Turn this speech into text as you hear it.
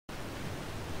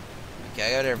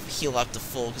Okay, I gotta heal up to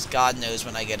full, because God knows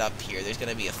when I get up here, there's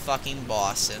gonna be a fucking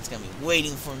boss, and it's gonna be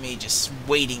waiting for me, just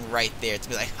waiting right there to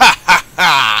be like, ha ha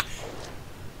ha!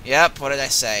 Yep, what did I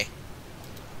say?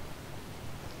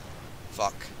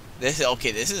 Fuck.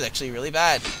 Okay, this is actually really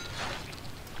bad.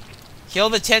 Kill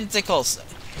the tentacles.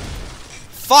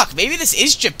 Fuck, maybe this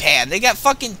is Japan. They got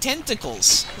fucking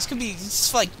tentacles. This could be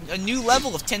just like a new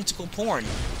level of tentacle porn.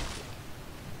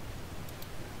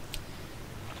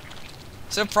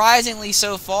 Surprisingly,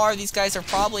 so far, these guys are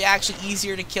probably actually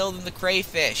easier to kill than the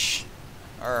crayfish.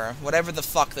 Or whatever the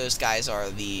fuck those guys are.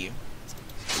 The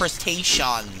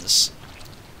crustaceans.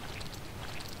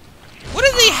 What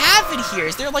do they have in here?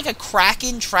 Is there like a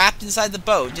kraken trapped inside the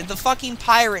boat? Did the fucking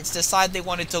pirates decide they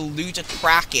wanted to loot a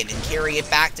kraken and carry it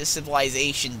back to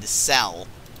civilization to sell?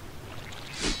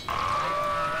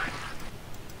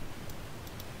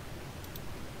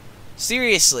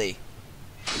 Seriously.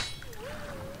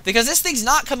 Because this thing's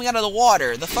not coming out of the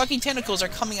water. The fucking tentacles are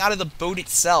coming out of the boat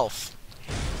itself.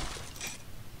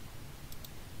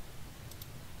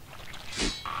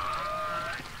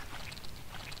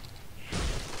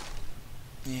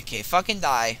 Okay, fucking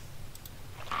die.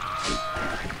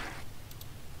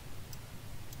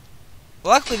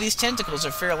 Luckily, these tentacles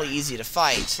are fairly easy to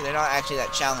fight, so they're not actually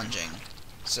that challenging.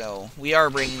 So, we are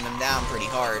bringing them down pretty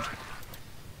hard.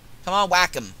 Come on,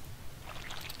 whack them.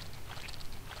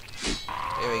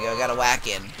 There we go, gotta whack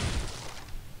in. I'm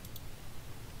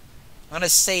gonna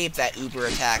save that Uber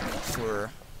attack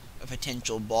for a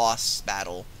potential boss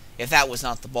battle. If that was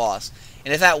not the boss.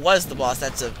 And if that was the boss,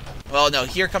 that's a... Well, no,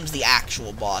 here comes the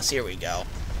actual boss. Here we go.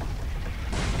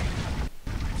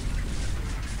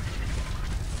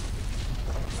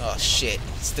 Oh, shit.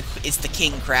 It's the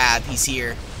King Crab. He's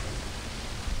here.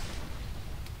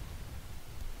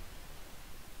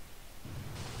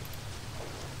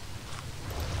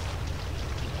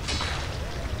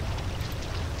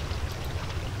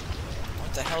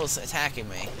 What the hell is attacking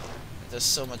me? It does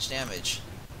so much damage.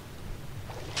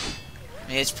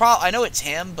 I mean, it's I know it's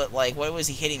him, but, like, what was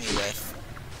he hitting me with?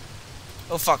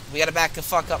 Oh, fuck. We gotta back the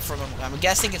fuck up from him. I'm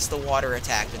guessing it's the water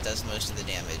attack that does most of the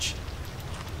damage.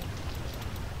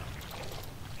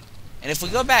 And if we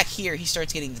go back here, he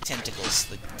starts getting the tentacles.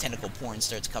 The tentacle porn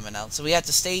starts coming out. So we have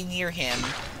to stay near him,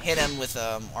 hit him with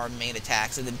our main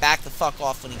attacks, and then back the fuck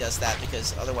off when he does that,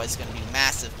 because otherwise it's gonna be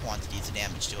massive quantities of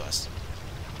damage to us.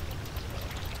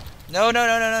 No, no,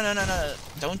 no, no, no, no, no, no.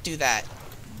 Don't do that.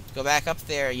 Go back up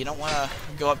there. You don't want to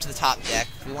go up to the top deck.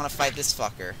 We want to fight this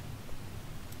fucker.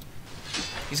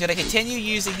 He's going to continue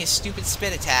using his stupid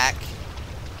spit attack.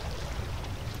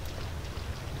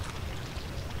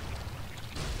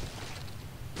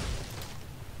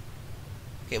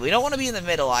 Okay, we don't want to be in the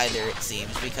middle either, it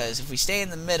seems, because if we stay in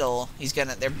the middle,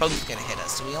 they're both gonna hit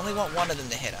us. So we only want one of them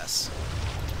to hit us.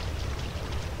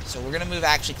 So we're gonna move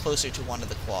actually closer to one of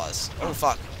the claws. Oh,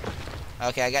 fuck.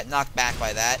 Okay, I got knocked back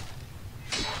by that.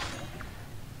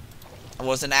 I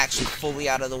wasn't actually fully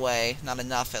out of the way. Not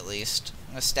enough, at least.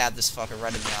 I'm gonna stab this fucker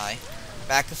right in the eye.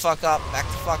 Back the fuck up. Back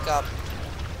the fuck up.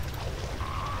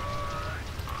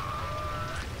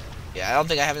 Yeah, I don't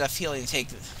think I have enough healing to take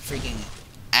the freaking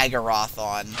Agaroth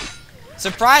on.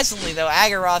 Surprisingly, though,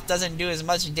 Agaroth doesn't do as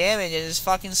much damage as his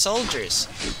fucking soldiers.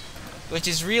 Which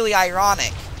is really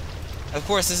ironic. Of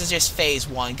course, this is just phase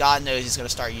 1. God knows he's gonna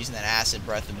start using that acid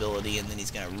breath ability, and then he's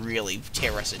gonna really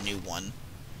tear us a new one.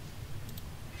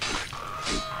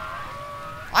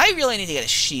 I really need to get a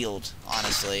shield,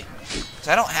 honestly. Because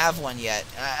I don't have one yet.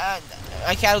 I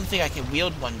don't think I can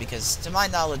wield one because, to my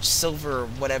knowledge, silver,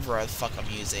 whatever the fuck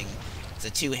I'm using, is a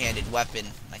two-handed weapon.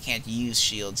 I can't use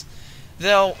shields.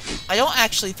 Though, I don't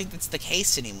actually think that's the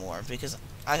case anymore, because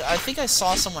I think I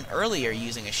saw someone earlier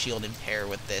using a shield in pair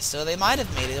with this, so they might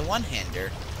have made it a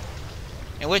one-hander.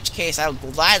 In which case, I would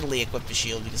gladly equip the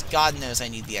shield, because God knows I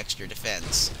need the extra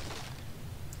defense.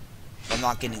 I'm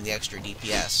not getting the extra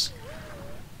DPS.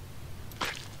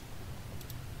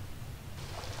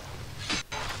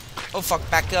 Oh fuck,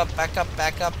 back up, back up,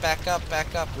 back up, back up,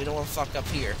 back up. We don't want to fuck up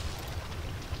here.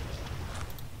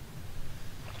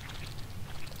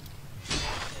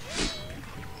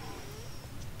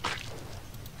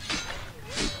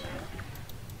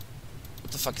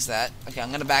 What the fuck is that? Okay, I'm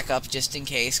gonna back up just in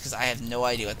case, because I have no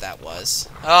idea what that was.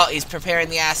 Oh, he's preparing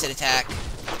the acid attack.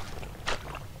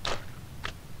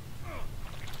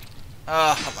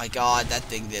 Oh my god, that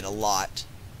thing did a lot.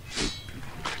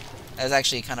 That was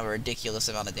actually kind of a ridiculous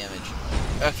amount of damage.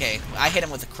 Okay, I hit him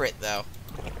with a crit, though.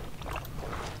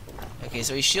 Okay,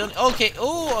 so he's shielding. Okay,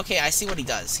 oh, okay, I see what he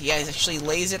does. He actually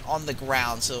lays it on the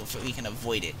ground so we can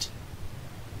avoid it.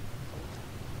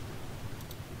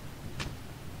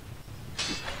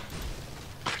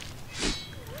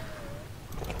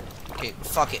 Okay,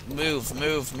 fuck it. Move,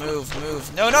 move, move,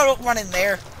 move. No, no, don't run in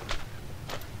there.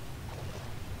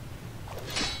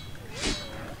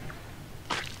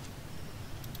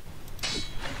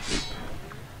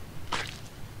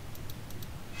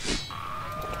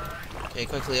 Okay,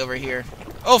 quickly over here.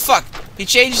 Oh, fuck! He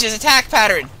changed his attack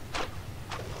pattern!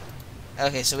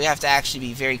 Okay, so we have to actually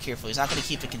be very careful. He's not going to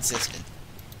keep it consistent.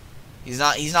 He's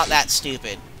not that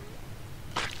stupid.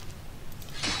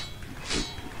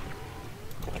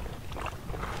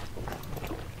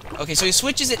 Okay, so he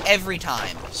switches it every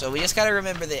time. So we just gotta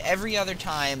remember that every other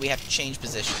time we have to change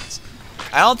positions.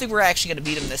 I don't think we're actually gonna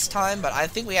beat him this time, but I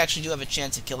think we actually do have a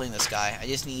chance of killing this guy. I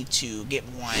just need to get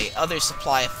my other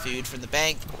supply of food from the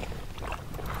bank.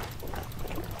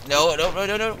 No, no, no,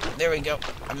 no, no. There we go.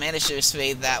 I managed to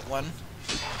evade that one.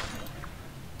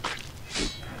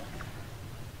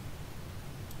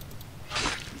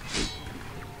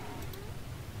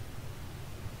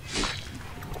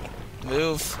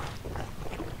 Move.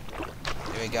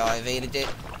 There we go, I evaded it.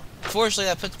 Fortunately,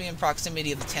 that puts me in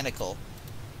proximity of the Tentacle.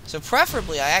 So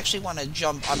preferably, I actually want to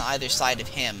jump on either side of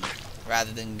him,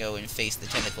 rather than go and face the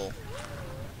Tentacle.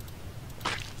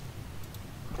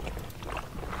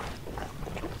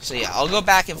 So yeah, I'll go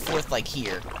back and forth like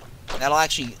here. That'll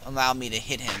actually allow me to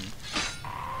hit him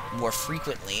more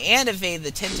frequently, and evade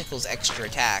the Tentacle's extra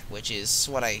attack, which is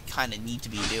what I kind of need to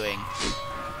be doing.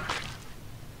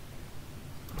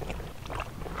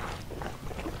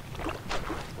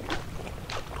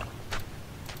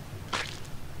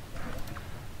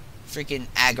 Freaking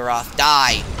Agaroth,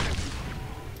 die!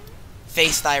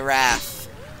 Face thy wrath,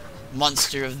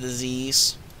 monster of the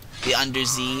Z's, the under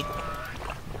Z.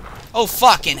 Oh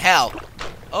fucking hell!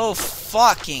 Oh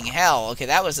fucking hell! Okay,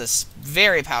 that was a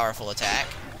very powerful attack.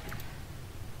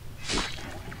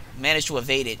 Managed to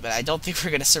evade it, but I don't think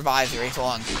we're gonna survive very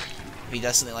long if he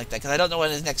does something like that, because I don't know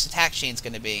what his next attack chain's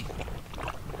gonna be.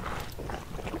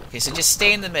 Okay, so just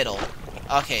stay in the middle.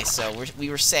 Okay, so we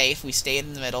were safe. We stayed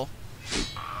in the middle.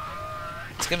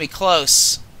 It's gonna be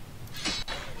close.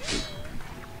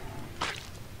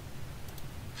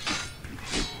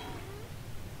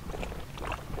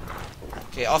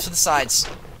 Okay, off to the sides.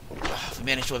 Oh, we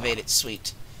managed to evade it.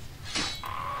 Sweet.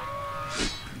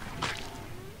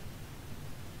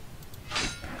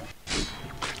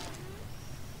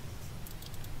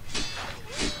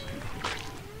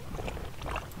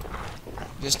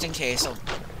 Just in case.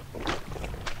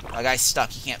 My guy's stuck.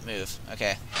 He can't move.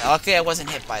 Okay. Luckily, I wasn't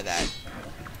hit by that.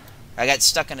 I got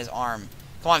stuck in his arm.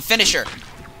 Come on, finish her.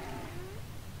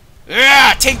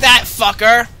 Yeah, take that,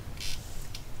 fucker.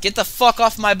 Get the fuck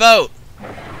off my boat.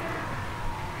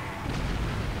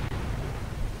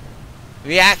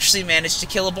 We actually managed to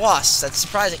kill a boss. That's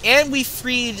surprising. And we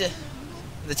freed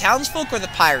the townsfolk or the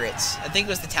pirates? I think it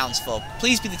was the townsfolk.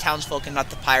 Please be the townsfolk and not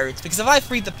the pirates, because if I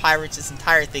freed the pirates, this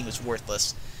entire thing was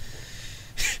worthless.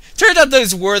 Turned out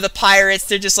those were the pirates.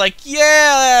 They're just like,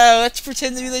 yeah, let's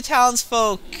pretend to be the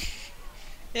townsfolk.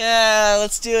 Yeah,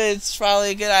 let's do it. It's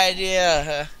probably a good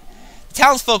idea. The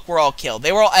townsfolk were all killed.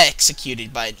 They were all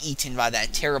executed by and eaten by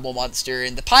that terrible monster,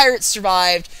 and the pirates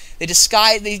survived. They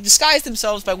disguised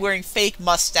themselves by wearing fake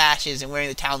mustaches and wearing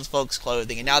the townsfolk's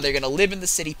clothing, and now they're going to live in the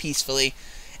city peacefully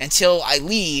until I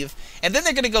leave, and then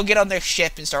they're going to go get on their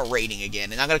ship and start raiding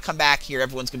again, and I'm going to come back here,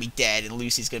 everyone's going to be dead, and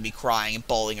Lucy's going to be crying and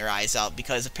bawling her eyes out,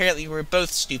 because apparently we were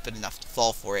both stupid enough to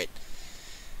fall for it.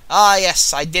 Ah,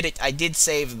 yes, I did it. I did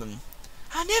save them.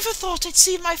 I never thought I'd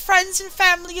see my friends and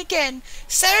family again.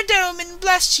 Sarah Doman,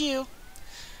 bless you.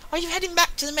 Are you heading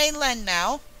back to the mainland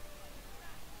now?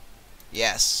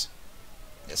 Yes.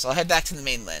 Yes, I'll head back to the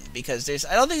mainland, because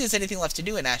I don't think there's anything left to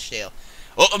do in Ashdale.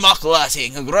 Oh,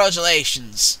 Makulati,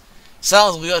 congratulations.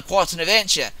 Sounds like quite an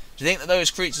adventure. To think that those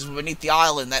creatures were beneath the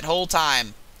island that whole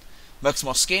time. Makes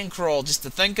my skin crawl just to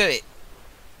think of it.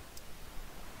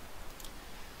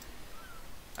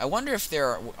 I wonder if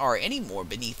there are any more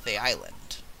beneath the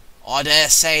island. I dare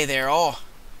say there are.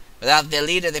 Without their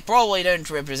leader, they probably don't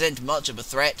represent much of a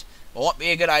threat. It might be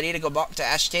a good idea to go back to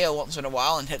Ashdale once in a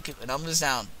while and keep the numbers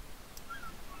down.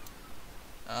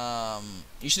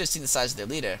 You should have seen the size of their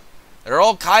leader. There are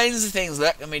all kinds of things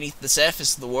lurking beneath the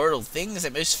surface of the world, things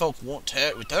that most folk won't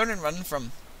return and run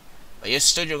from. But you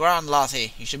stood your ground,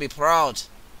 Lottie. You should be proud.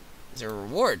 Is there a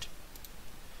reward?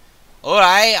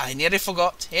 Alright, I nearly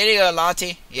forgot. Here you go,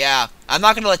 Lottie. Yeah, I'm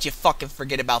not gonna let you fucking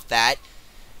forget about that.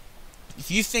 If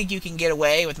you think you can get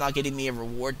away with not getting me a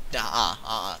reward,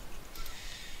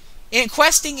 In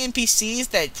questing NPCs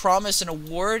that promise an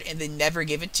award and then never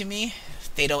give it to me,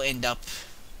 they don't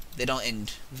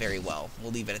end very well.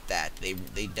 We'll leave it at that.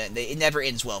 It never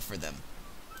ends well for them.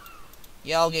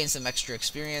 Yeah, I'll gain some extra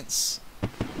experience.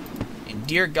 And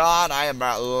dear God, I am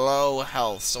at low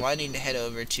health, so I need to head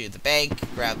over to the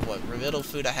bank, grab what little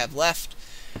food I have left.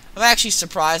 I'm actually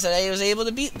surprised that I was able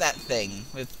to beat that thing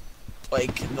with,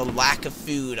 like, the lack of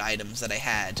food items that I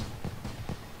had.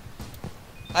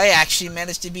 I actually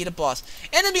managed to beat a boss.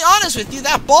 And to be honest with you,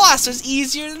 that boss was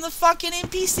easier than the fucking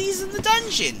NPCs in the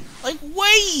dungeon. Like,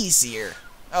 way easier.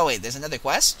 Oh, wait, there's another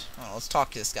quest? Oh, let's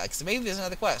talk to this guy, because maybe there's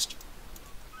another quest.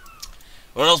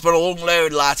 Well, it's been a long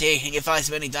load, laddie, and you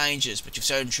faced many dangers, but you've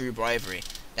shown true bravery.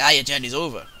 Now your journey's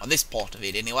over. On this part of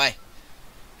it, anyway.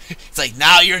 It's like,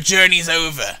 now your journey's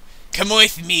over. Come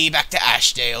with me back to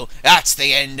Ashdale. That's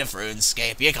the end of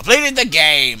RuneScape. You completed the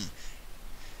game.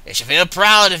 You should feel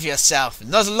proud of yourself.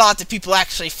 And there's a lot of people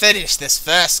actually finish this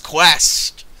first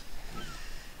quest.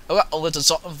 I got a little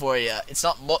something for you. It's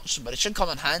not much, but it should come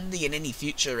in handy in any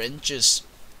future inches.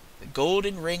 The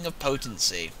Golden Ring of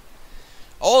Potency.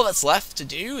 All that's left to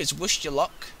do is wish you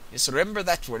luck. Just remember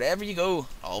that wherever you go,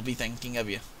 I'll be thinking of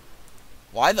you.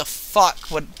 Why the fuck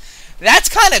would... That's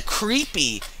kind of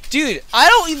creepy. Dude, I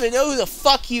don't even know who the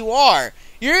fuck you are.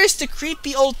 You're just a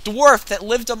creepy old dwarf that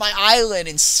lived on my island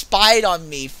and spied on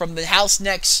me from the house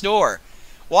next door.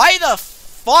 Why the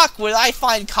fuck would I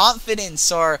find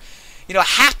confidence or, you know,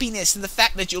 happiness in the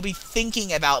fact that you'll be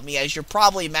thinking about me as you're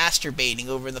probably masturbating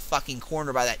over in the fucking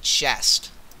corner by that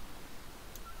chest?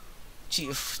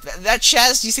 Gee, that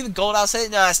chest, you see the gold outside?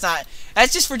 No, that's not.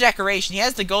 That's just for decoration. He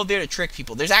has the gold there to trick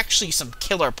people. There's actually some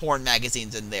killer porn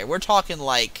magazines in there. We're talking,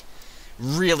 like,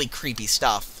 really creepy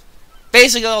stuff.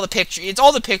 Basically, all the pictures. It's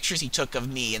all the pictures he took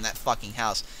of me in that fucking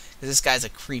house. Because this guy's a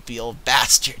creepy old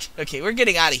bastard. Okay, we're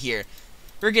getting out of here.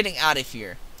 We're getting out of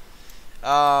here.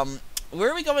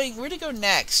 Where are we going? Where to go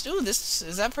next? Ooh,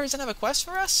 does that person have a quest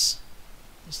for us?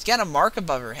 She's got a mark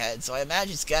above her head, so I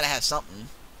imagine it's got to have something.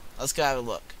 Let's go have a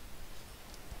look.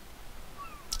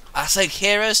 I seek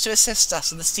heroes to assist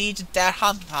us in the siege of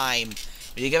Damonheim.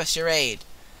 Will you give us your aid?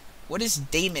 What is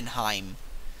Damonheim?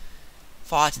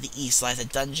 Far to the east lies a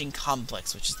dungeon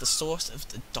complex, which is the source of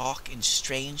the dark and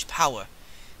strange power.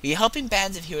 We are helping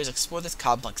bands of heroes explore this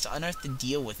complex to unearth and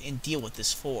deal with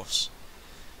this force.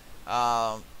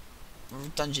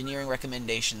 Dungeoneering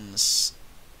recommendations.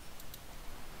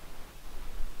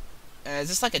 Is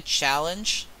this like a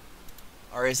challenge?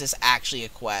 Or is this actually a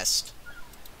quest?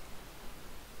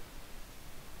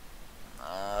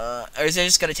 Or is it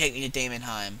just gonna take me to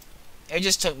Damonheim? It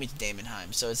just took me to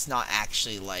Damonheim, so it's not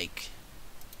actually like...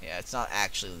 Yeah, it's not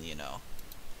actually, you know...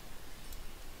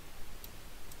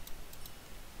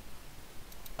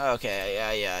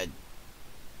 Okay, yeah.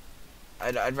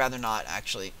 I'd rather not,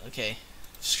 actually. Okay.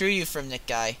 Screw you, Frimnik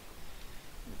guy.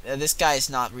 This guy's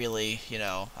not really, you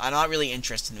know... I'm not really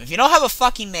interested in him. If you don't have a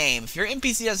fucking name, if your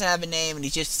NPC doesn't have a name and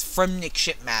he's just Frimnik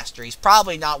Shipmaster, he's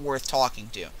probably not worth talking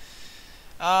to.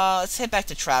 Let's head back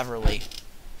to Traverly,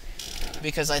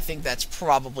 because I think that's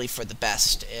probably for the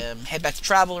best. Head back to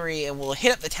Traverly, and we'll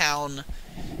hit up the town,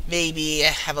 maybe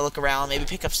have a look around, maybe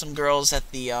pick up some girls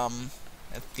at the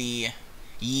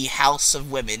Ye House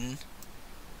of Women.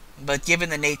 But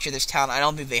given the nature of this town, I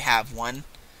don't think they have one.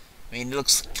 I mean, it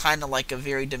looks kind of like a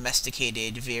very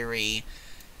domesticated, very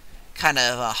kind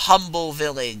of a humble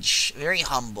village. Very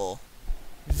humble.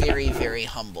 Very, very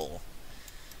humble.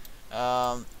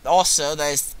 Also,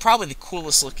 that is probably the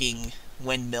coolest looking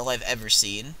windmill I've ever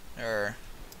seen. Or,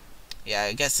 yeah,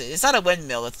 I guess it's not a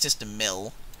windmill, it's just a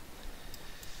mill.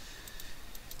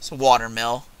 It's a water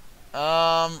mill.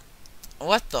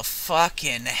 What the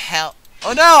fucking hell?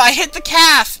 Oh no, I hit the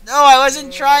calf! No, I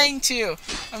wasn't trying to!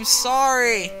 I'm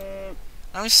sorry!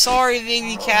 I'm sorry,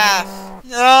 baby calf!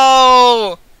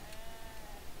 No!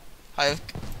 I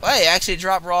actually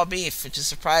dropped raw beef, which is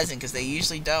surprising, because they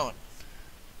usually don't.